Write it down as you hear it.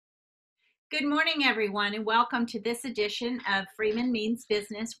Good morning, everyone, and welcome to this edition of Freeman Means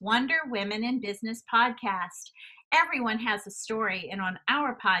Business Wonder Women in Business podcast. Everyone has a story, and on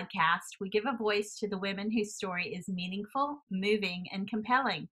our podcast, we give a voice to the women whose story is meaningful, moving, and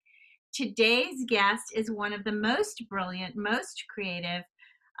compelling. Today's guest is one of the most brilliant, most creative,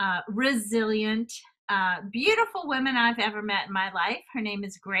 resilient, beautiful women I've ever met in my life. Her name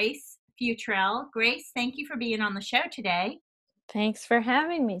is Grace Futrell. Grace, thank you for being on the show today. Thanks for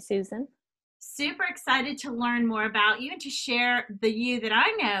having me, Susan. Super excited to learn more about you and to share the you that I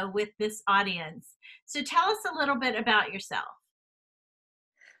know with this audience. So tell us a little bit about yourself.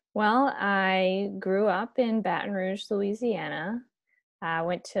 Well, I grew up in Baton Rouge, Louisiana. I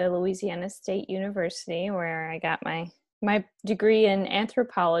went to Louisiana State University where I got my degree in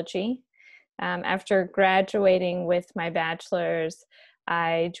anthropology. After graduating with my bachelor's,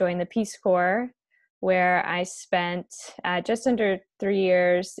 I joined the Peace Corps, where I spent just under 3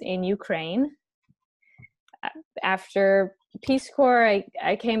 years in Ukraine. After Peace Corps,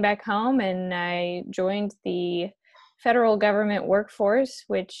 I came back home and I joined the federal government workforce,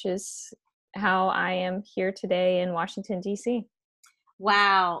 which is how I am here today in Washington, D.C.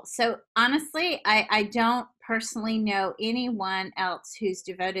 Wow. So honestly, I don't personally know anyone else who's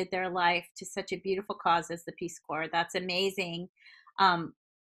devoted their life to such a beautiful cause as the Peace Corps. That's amazing.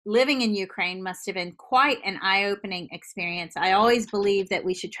 Living in Ukraine must have been quite an eye-opening experience. I always believed that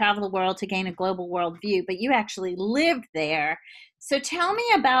we should travel the world to gain a global worldview, but you actually lived there. So tell me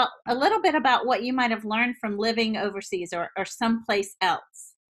about a little bit about what you might have learned from living overseas or someplace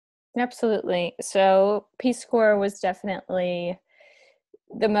else. Absolutely. So Peace Corps was definitely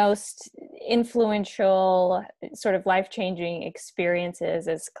the most influential, sort of life-changing experiences,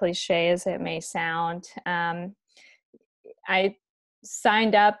 as cliche as it may sound. I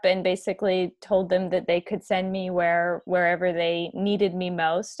signed up and basically told them that they could send me wherever they needed me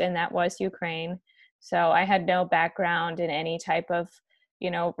most, and that was Ukraine. So I had no background in any type of,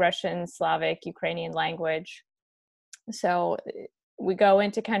 Russian, Slavic, Ukrainian language. So we go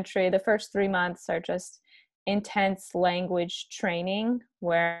into country. The first 3 months are just intense language training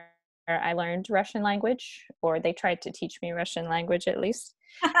where I learned Russian language, or they tried to teach me Russian language at least.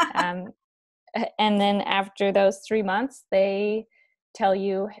 And then after those 3 months, they tell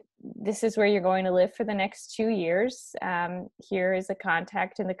you, this is where you're going to live for the next 2 years. Here is a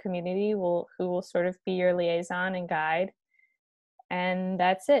contact in the community who will sort of be your liaison and guide. And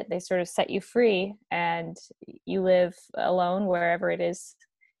that's it. They sort of set you free and you live alone wherever it is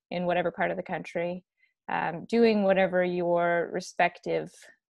in whatever part of the country, doing whatever your respective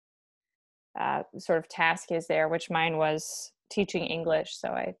sort of task is there, which mine was teaching English.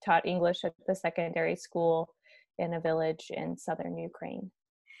 So I taught English at the secondary school in a village in southern Ukraine.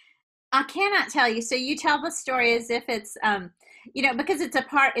 I cannot tell you. So you tell the story as if it's, because it's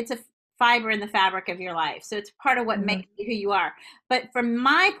a fiber in the fabric of your life. So it's part of what makes you who you are. But from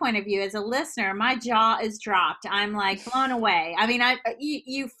my point of view as a listener, my jaw is dropped. I'm like blown away. I mean,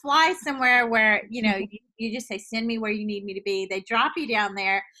 you fly somewhere where, you just say, send me where you need me to be. They drop you down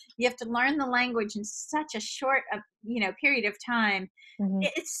there. You have to learn the language in such a short, period of time. Mm-hmm.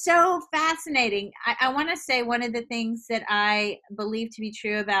 It's so fascinating. I want to say one of the things that I believe to be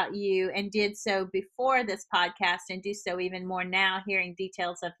true about you and did so before this podcast and do so even more now, hearing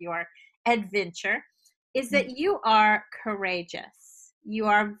details of your adventure, is that you are courageous. You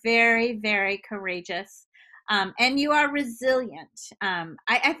are very, very courageous. And you are resilient.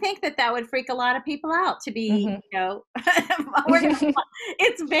 I think that would freak a lot of people out to be,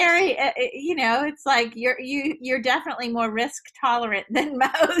 it's very, it's like you're definitely more risk tolerant than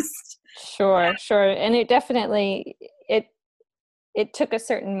most. Sure. And it definitely, it took a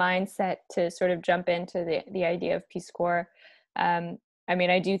certain mindset to sort of jump into the idea of Peace Corps. I mean,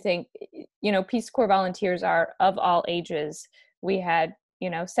 I do think, Peace Corps volunteers are of all ages. We had,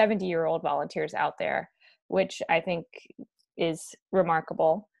 70-year-old volunteers out there, which I think is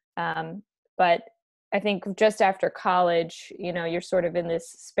remarkable. But I think just after college, you're sort of in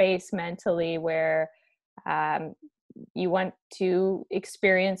this space mentally where you want to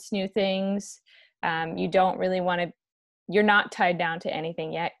experience new things. You don't really want to, you're not tied down to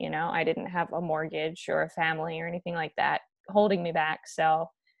anything yet. I didn't have a mortgage or a family or anything like that holding me back. So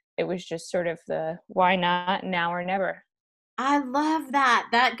it was just sort of the why not now or never. I love that.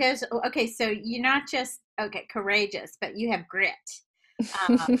 That goes, okay, so you're not just, courageous, but you have grit.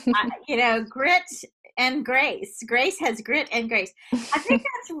 Grit and grace. Grace has grit and grace. I think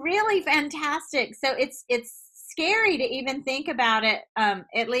that's really fantastic. So it's scary to even think about it,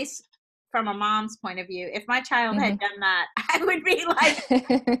 at least from a mom's point of view. If my child had done that, I would be like,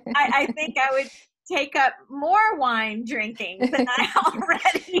 I think I would take up more wine drinking than I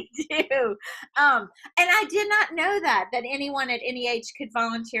already do. And I did not know that anyone at any age could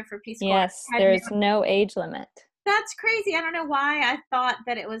volunteer for Peace Corps. Yes, there's no age limit. That's crazy. I don't know why I thought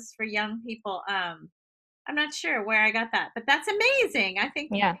that it was for young people. I'm not sure where I got that, but that's amazing. I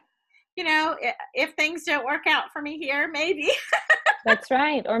think, Yeah, if things don't work out for me here, maybe. that's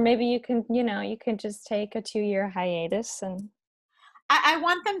right. Or maybe you can, you can just take a 2-year hiatus and I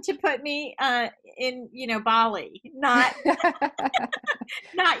want them to put me in, Bali, not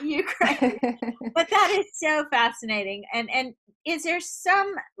Ukraine. But that is so fascinating. And is there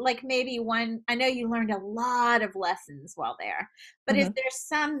some, like, maybe one, I know you learned a lot of lessons while there, but is Mhm. there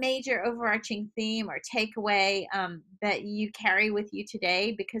some major overarching theme or takeaway that you carry with you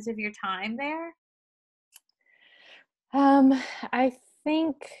today because of your time there? I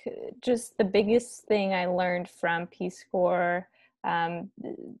think just the biggest thing I learned from Peace Corps, um,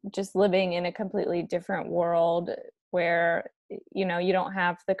 just living in a completely different world where, you don't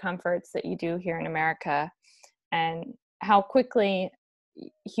have the comforts that you do here in America, and how quickly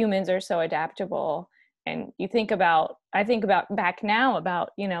humans are so adaptable. And I think about back now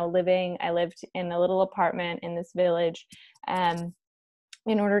about, I lived in a little apartment in this village. Um,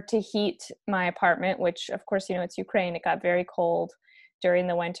 in order to heat my apartment, which of course, it's Ukraine, it got very cold during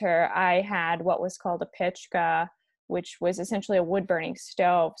the winter. I had what was called a pechka, which was essentially a wood burning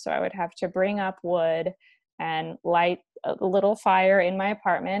stove. So I would have to bring up wood and light a little fire in my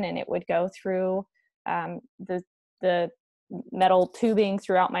apartment, and it would go through the metal tubing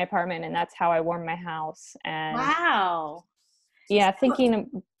throughout my apartment, and that's how I warm my house. And Wow. yeah,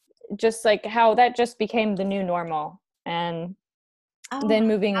 thinking just like how that just became the new normal. And Oh then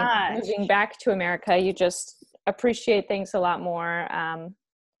my moving gosh. back to America, you just appreciate things a lot more.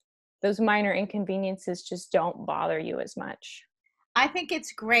 Those minor inconveniences just don't bother you as much. I think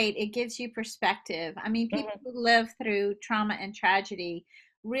it's great. It gives you perspective. I mean, people Mhm. who live through trauma and tragedy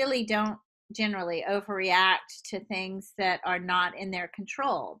really don't generally overreact to things that are not in their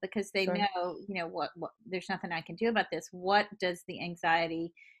control because they Sure. know, what there's nothing I can do about this. What does the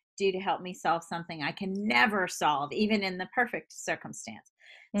anxiety do to help me solve something I can never solve, even in the perfect circumstance?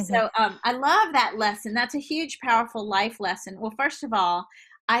 Hmm. So I love that lesson. That's a huge, powerful life lesson. Well, first of all,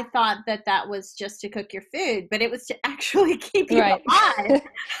 I thought that was just to cook your food, but it was to actually keep you Right. alive.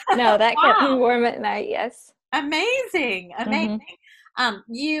 No, that kept me Wow. warm at night. Yes. Amazing. Amazing. Hmm.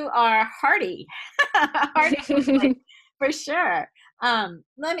 You are hardy. Hardy for sure.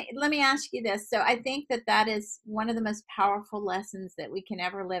 Let me ask you this. So I think that is one of the most powerful lessons that we can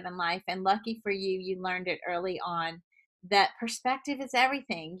ever live in life. And lucky for you, you learned it early on that perspective is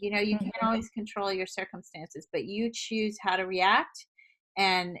everything. You can't Hmm. always control your circumstances, but you choose how to react.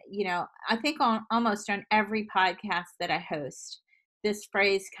 And, I think almost on every podcast that I host, this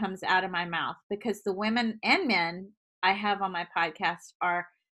phrase comes out of my mouth because the women and men I have on my podcast are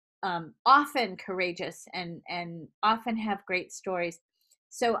often courageous and often have great stories.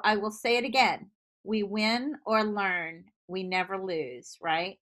 So I will say it again: we win or learn, we never lose,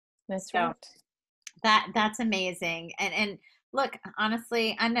 right? That's So right. that's amazing. And look,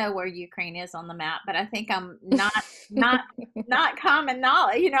 honestly, I know where Ukraine is on the map, but I think I'm not common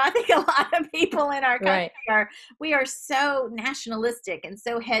knowledge. I think a lot of people in our country Right. we are so nationalistic and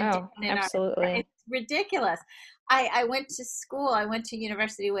so head Oh, down in our, absolutely. it's ridiculous. I went to school, I went to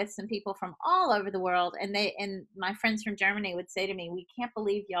university with some people from all over the world, and my friends from Germany would say to me, "We can't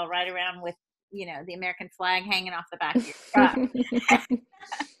believe y'all ride around with, the American flag hanging off the back of your truck."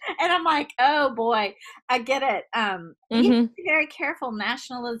 And I'm like, oh boy, I get it. You have Hmm. to be very careful.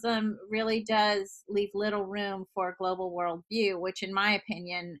 Nationalism really does leave little room for a global worldview, which, in my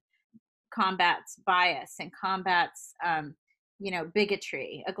opinion, combats bias and combats,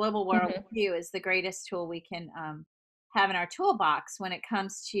 bigotry. A global Hmm. worldview is the greatest tool we can have in our toolbox when it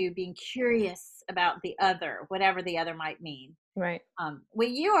comes to being curious about the other, whatever the other might mean. Right. Well,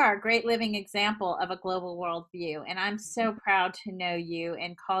 you are a great living example of a global worldview, and I'm so proud to know you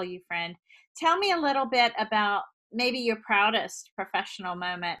and call you friend. Tell me a little bit about maybe your proudest professional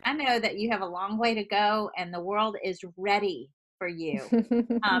moment. I know that you have a long way to go, and the world is ready for you.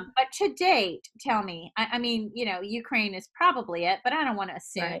 But to date, tell me. I mean, Ukraine is probably it, but I don't want to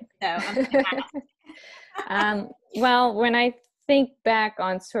assume. Right. So I'm going to ask. Well, when I think back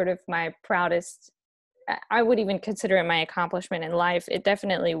on sort of my proudest, I would even consider it my accomplishment in life, it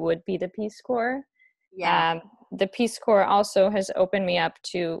definitely would be the Peace Corps. Yeah. Um, the Peace Corps also has opened me up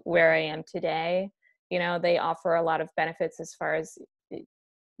to where I am today. They offer a lot of benefits as far as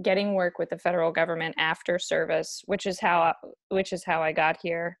getting work with the federal government after service, which is how I got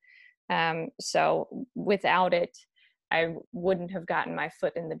here. So without it, I wouldn't have gotten my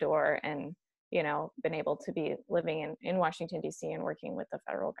foot in the door and been able to be living in Washington D.C. and working with the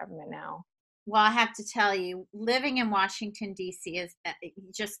federal government now. Well, I have to tell you, living in Washington, D.C. is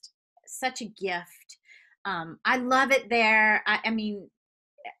just such a gift. I love it there. I mean,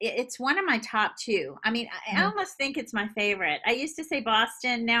 it's one of my top two. I mean, I Mhm. almost think it's my favorite. I used to say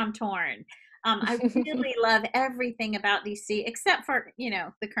Boston, now I'm torn. I really love everything about DC, except for,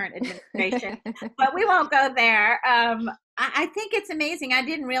 the current administration. But we won't go there. I think it's amazing. I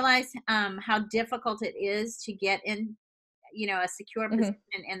didn't realize how difficult it is to get in, a secure Mhm.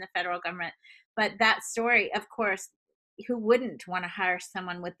 position in the federal government. But that story, of course, who wouldn't want to hire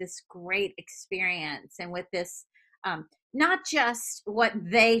someone with this great experience and with this, not just what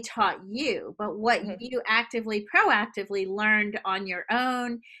they taught you, but what Mhm. you actively, proactively learned on your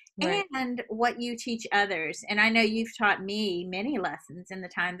own, Right. and what you teach others. And I know you've taught me many lessons in the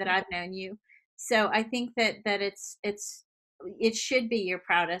time that Mm. I've known you. So I think that it should be your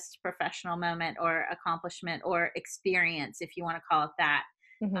proudest professional moment or accomplishment or experience, if you want to call it that.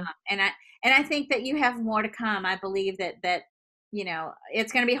 Mhm. And I think that you have more to come. I believe that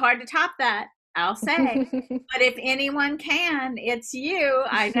it's going to be hard to top that, I'll say. But if anyone can, it's you.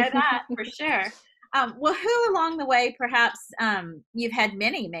 I know that for sure. Well, who along the way, perhaps you've had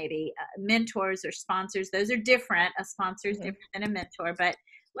many, maybe mentors or sponsors. Those are different. A sponsor is Mhm. different than a mentor. But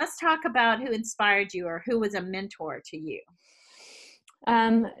let's talk about who inspired you or who was a mentor to you.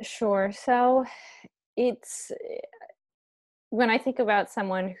 Sure. So it's when I think about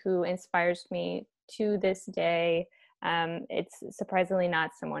someone who inspires me to this day, it's surprisingly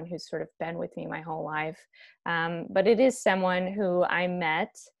not someone who's sort of been with me my whole life, but it is someone who I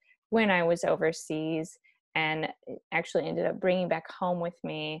met when I was overseas and actually ended up bringing back home with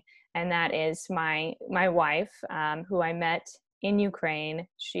me, and that is my wife, who I met in Ukraine.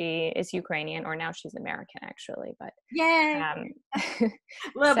 She is Ukrainian, or now she's American, actually, but Yay. um, A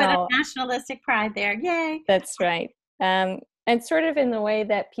little bit of so nationalistic pride there. Yay. that's right. And sort of in the way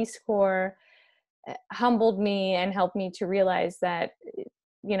that Peace Corps humbled me and helped me to realize that,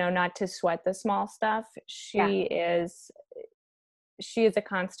 not to sweat the small stuff. Yeah. She is a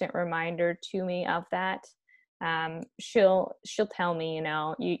constant reminder to me of that. She'll tell me,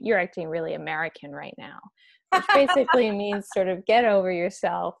 you're acting really American right now, which basically means sort of get over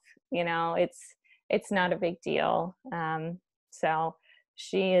yourself. It's not a big deal. So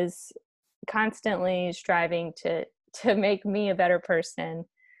she is constantly striving to make me a better person,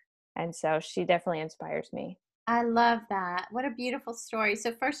 and so she definitely inspires me. I love that. What a beautiful story.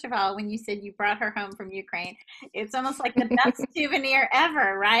 So, first of all, when you said you brought her home from Ukraine, it's almost like the best souvenir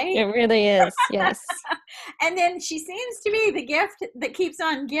ever, It right? really is, yes. And then she seems to be the gift that keeps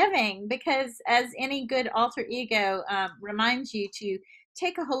on giving, because, as any good alter ego reminds you to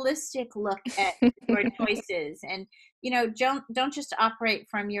take a holistic look at your choices, and don't just operate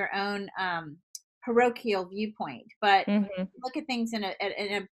from your own parochial viewpoint, but Mhm. look at things in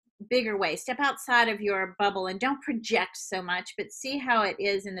a bigger way. Step outside of your bubble and don't project so much, but see how it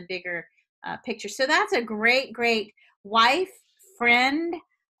is in the bigger picture. So that's a great, great wife, friend,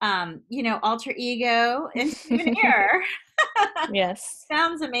 alter ego, and souvenir. Yes.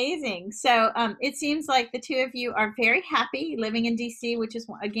 Sounds amazing. So it seems like the two of you are very happy living in DC, which is,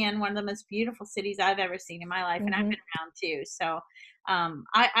 again, one of the most beautiful cities I've ever seen in my life, and I've Mhm. been around too. So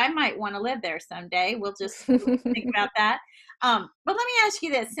I might want to live there someday. We'll just think about that. But let me ask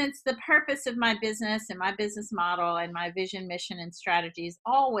you this: since the purpose of my business and my business model and my vision, mission, and strategy is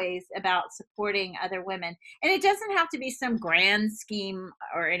always about supporting other women, and it doesn't have to be some grand scheme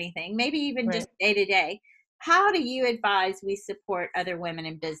or anything, maybe even just Right. day to day, how do you advise we support other women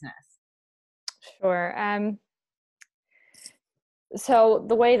in business? Sure. So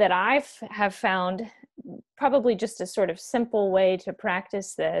the way that have found, probably just a sort of simple way to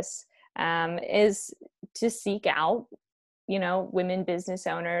practice this, is to seek out, women business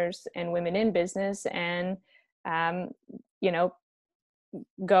owners and women in business, and um, you know,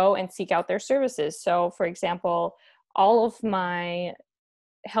 go and seek out their services. So, for example, all of my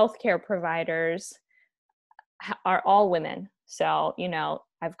healthcare providers are all women. So,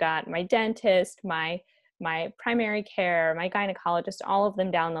 I've got my dentist, my primary care, my gynecologist, all of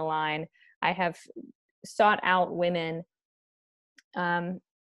them down the line. I have sought out women, um,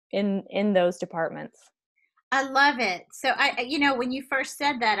 in those departments. I love it. So when you first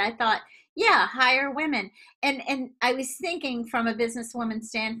said that, I thought, yeah, hire women. And I was thinking from a businesswoman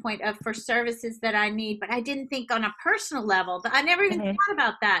standpoint of for services that I need, but I didn't think on a personal level. I never even Hmm. thought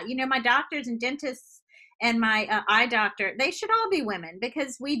about that. My doctors and dentists and my eye doctor, they should all be women,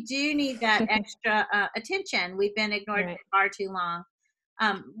 because we do need that extra attention. We've been ignored Right. for far too long.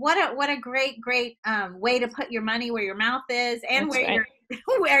 What a great way to put your money where your mouth is, and That's where your right.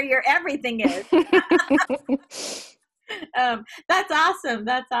 where your everything is. That's awesome.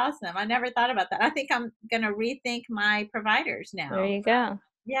 That's awesome. I never thought about that. I think I'm going to rethink my providers There now. you go.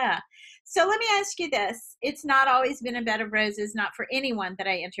 Yeah. So let me ask you this. It's not always been a bed of roses, not for anyone that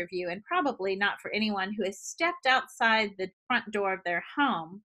I interview, and probably not for anyone who has stepped outside the front door of their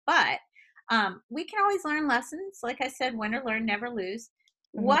home. But we can always learn lessons. Like I said, win or learn, never lose.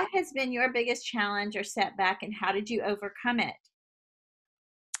 Mhm. What has been your biggest challenge or setback, and how did you overcome it?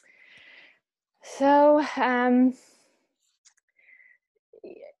 So,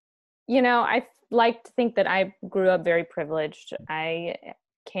 y- I like to think that I grew up very privileged. I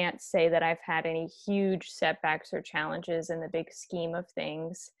can't say that I've had any huge setbacks or challenges in the big scheme of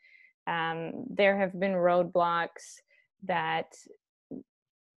things. There have been roadblocks that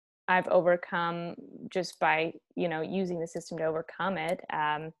I've overcome just by, using the system to overcome it.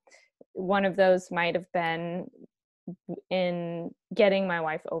 One of those might have been in getting my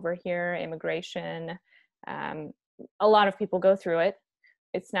wife over here, immigration. Um, a lot of people go through it.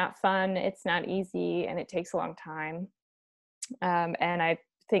 It's not fun, it's not easy, and it takes a long time. And I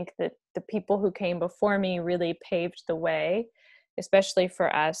think that the people who came before me really paved the way, especially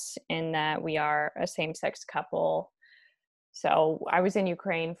for us, in that we are a same sex couple. So I was in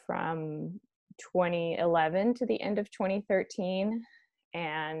Ukraine from 2011 to the end of 2013.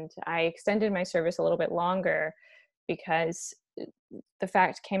 And I extended my service a little bit longer because the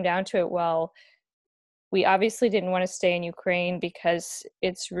fact came down to it, well, we obviously didn't want to stay in Ukraine because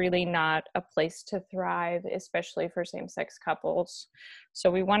it's really not a place to thrive, especially for same sex couples. So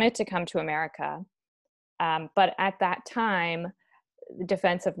we wanted to come to America. But at that time, the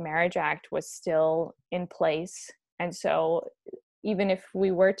Defense of Marriage Act was still in place. And so even if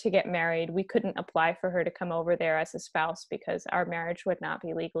we were to get married, we couldn't apply for her to come over there as a spouse because our marriage would not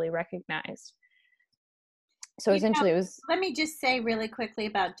be legally recognized. So You know, essentially it was. let me just say really quickly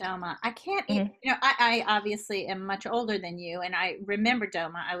about DOMA. I can't, Mhm, I obviously am much older than you, and I remember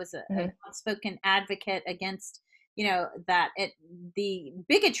DOMA. I was an mhm, outspoken advocate against, the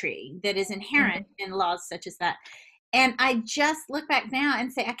bigotry that is inherent mhm, in laws such as that. And I just look back now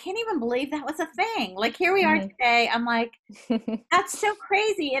and say, I can't even believe that was a thing. Like, here we are mhm, today. I'm like, that's so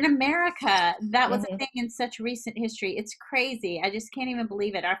crazy in America. That was a mhm, thing in such recent history. It's crazy. I just can't even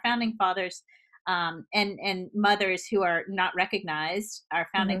believe it. Our founding fathers and mothers who are not recognized, our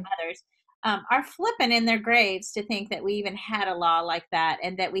founding mhm. mothers, are flipping in their graves to think that we even had a law like that,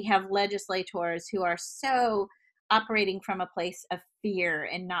 and that we have legislators who are so operating from a place of fear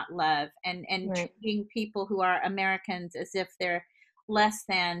and not love, and Right. treating people who are Americans as if they're less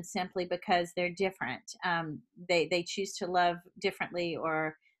than simply because they're different. They choose to love differently,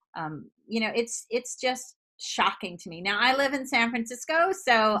 or it's just shocking to me. Now I live in San Francisco,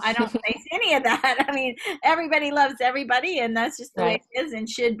 so I don't face any of that. I mean, everybody loves everybody, and that's just the way Right. it is and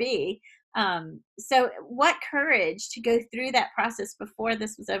should be. So what courage to go through that process before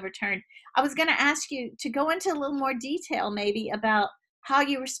this was overturned. I was going to ask you to go into a little more detail maybe about how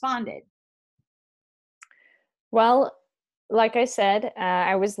you responded. Well, like I said,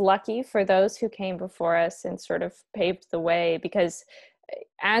 I was lucky for those who came before us and sort of paved the way because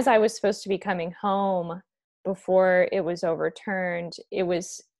as I was supposed to be coming home before it was overturned, it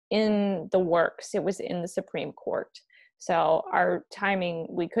was in the works, it was in the Supreme Court. So our timing,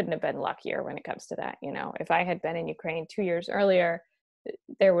 we couldn't have been luckier when it comes to that. If I had been in Ukraine 2 years earlier,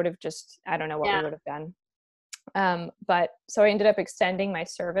 there would have just, I don't know what we Yeah. would have done. But so I ended up extending my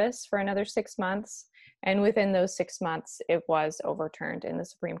service for another 6 months. And within those 6 months, it was overturned in the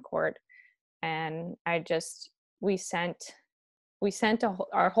Supreme Court. And we sent,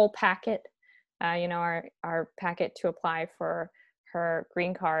 our whole packet, our packet to apply for her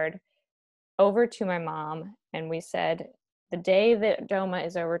green card over to my mom. And we said, the day that DOMA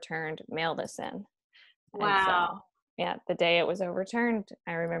is overturned, mail this in. And Wow. so, yeah, the day it was overturned,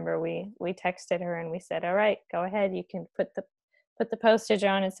 I remember we texted her and we said, "All right, go ahead. You can put the postage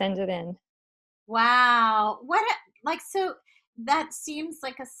on and send it in." Wow. So that seems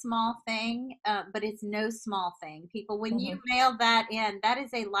like a small thing, but it's no small thing. People, when you Mhm. mail that in, that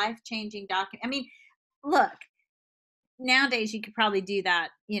is a life-changing document. I mean, look, nowadays you could probably do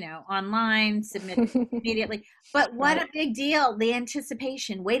that, online, submit immediately. But what Right. a big deal, the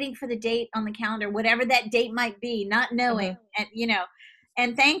anticipation, waiting for the date on the calendar, whatever that date might be, not knowing. Mhm.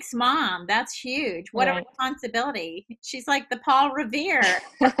 And thanks, mom. That's huge. What a Right. responsibility. She's like the Paul Revere.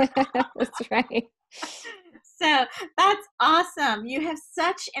 That's right. So that's awesome. You have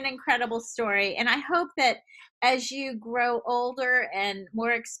such an incredible story. And I hope that as you grow older and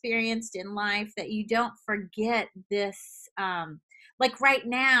more experienced in life, that you don't forget this. Like right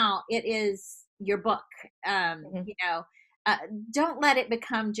now, it is your book. Um, Mhm. you know, uh, don't let it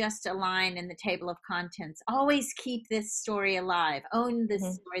become just a line in the table of contents. Always keep this story alive. Own this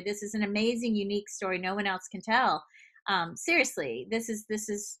Mhm. story. This is an amazing, unique story no one else can tell. Seriously, this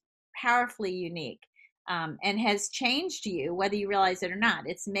is powerfully unique, and has changed you, whether you realize it or not.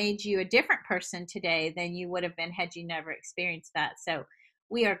 It's made you a different person today than you would have been had you never experienced that. So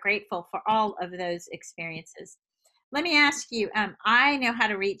we are grateful for all of those experiences. Let me ask you, I know how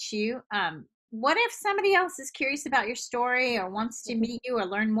to reach you. What if somebody else is curious about your story or wants to meet you or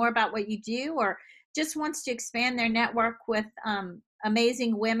learn more about what you do or just wants to expand their network with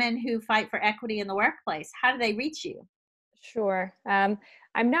amazing women who fight for equity in the workplace? How do they reach you? Sure. I'm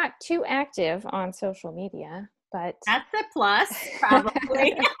not too active on social media, but That's a plus,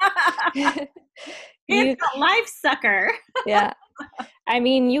 probably. It's you, a life sucker. yeah. I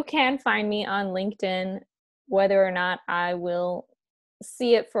mean, you can find me on LinkedIn. Whether or not I will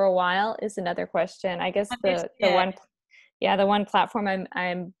see it for a while is another question. I guess the Understood. one, yeah, the one platform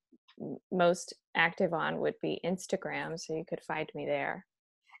I'm most active on would be Instagram, so you could find me there.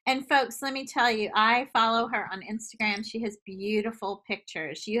 And folks, let me tell you, I follow her on Instagram. She has beautiful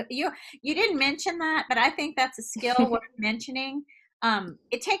pictures. You didn't mention that, but I think that's a skill worth mentioning.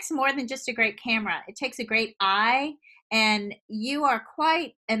 It takes more than just a great camera. It takes a great eye, and you are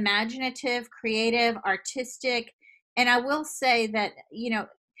quite imaginative, creative, artistic. And I will say that,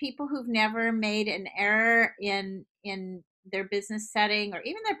 people who've never made an error in their business setting or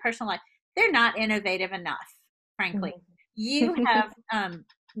even their personal life, they're not innovative enough, frankly. Mhm. You have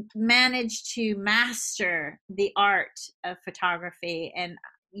managed to master the art of photography, and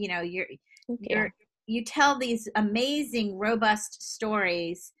Thank you're you. you tell these amazing robust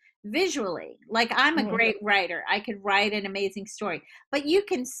stories visually. Like, I'm a Mhm. great writer, I could write an amazing story, but you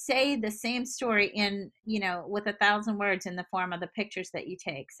can say the same story in, with 1,000 words in the form of the pictures that you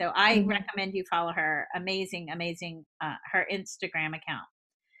take. So I Mhm. recommend you follow her. Amazing, her Instagram account.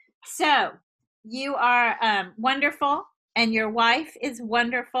 So you are wonderful, and your wife is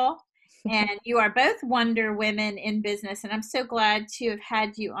wonderful, and you are both wonder women in business. And I'm so glad to have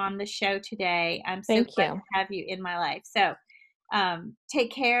had you on the show today. I'm so Thank glad you. to have you in my life. So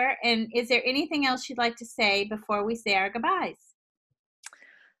take care. And is there anything else you'd like to say before we say our goodbyes?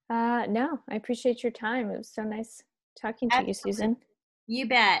 No, I appreciate your time. It was so nice talking to you, Absolutely. Susan. You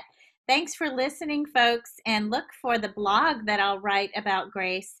bet. Thanks for listening, folks, and look for the blog that I'll write about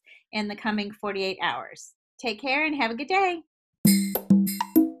Grace in the coming 48 hours. Take care and have a good day.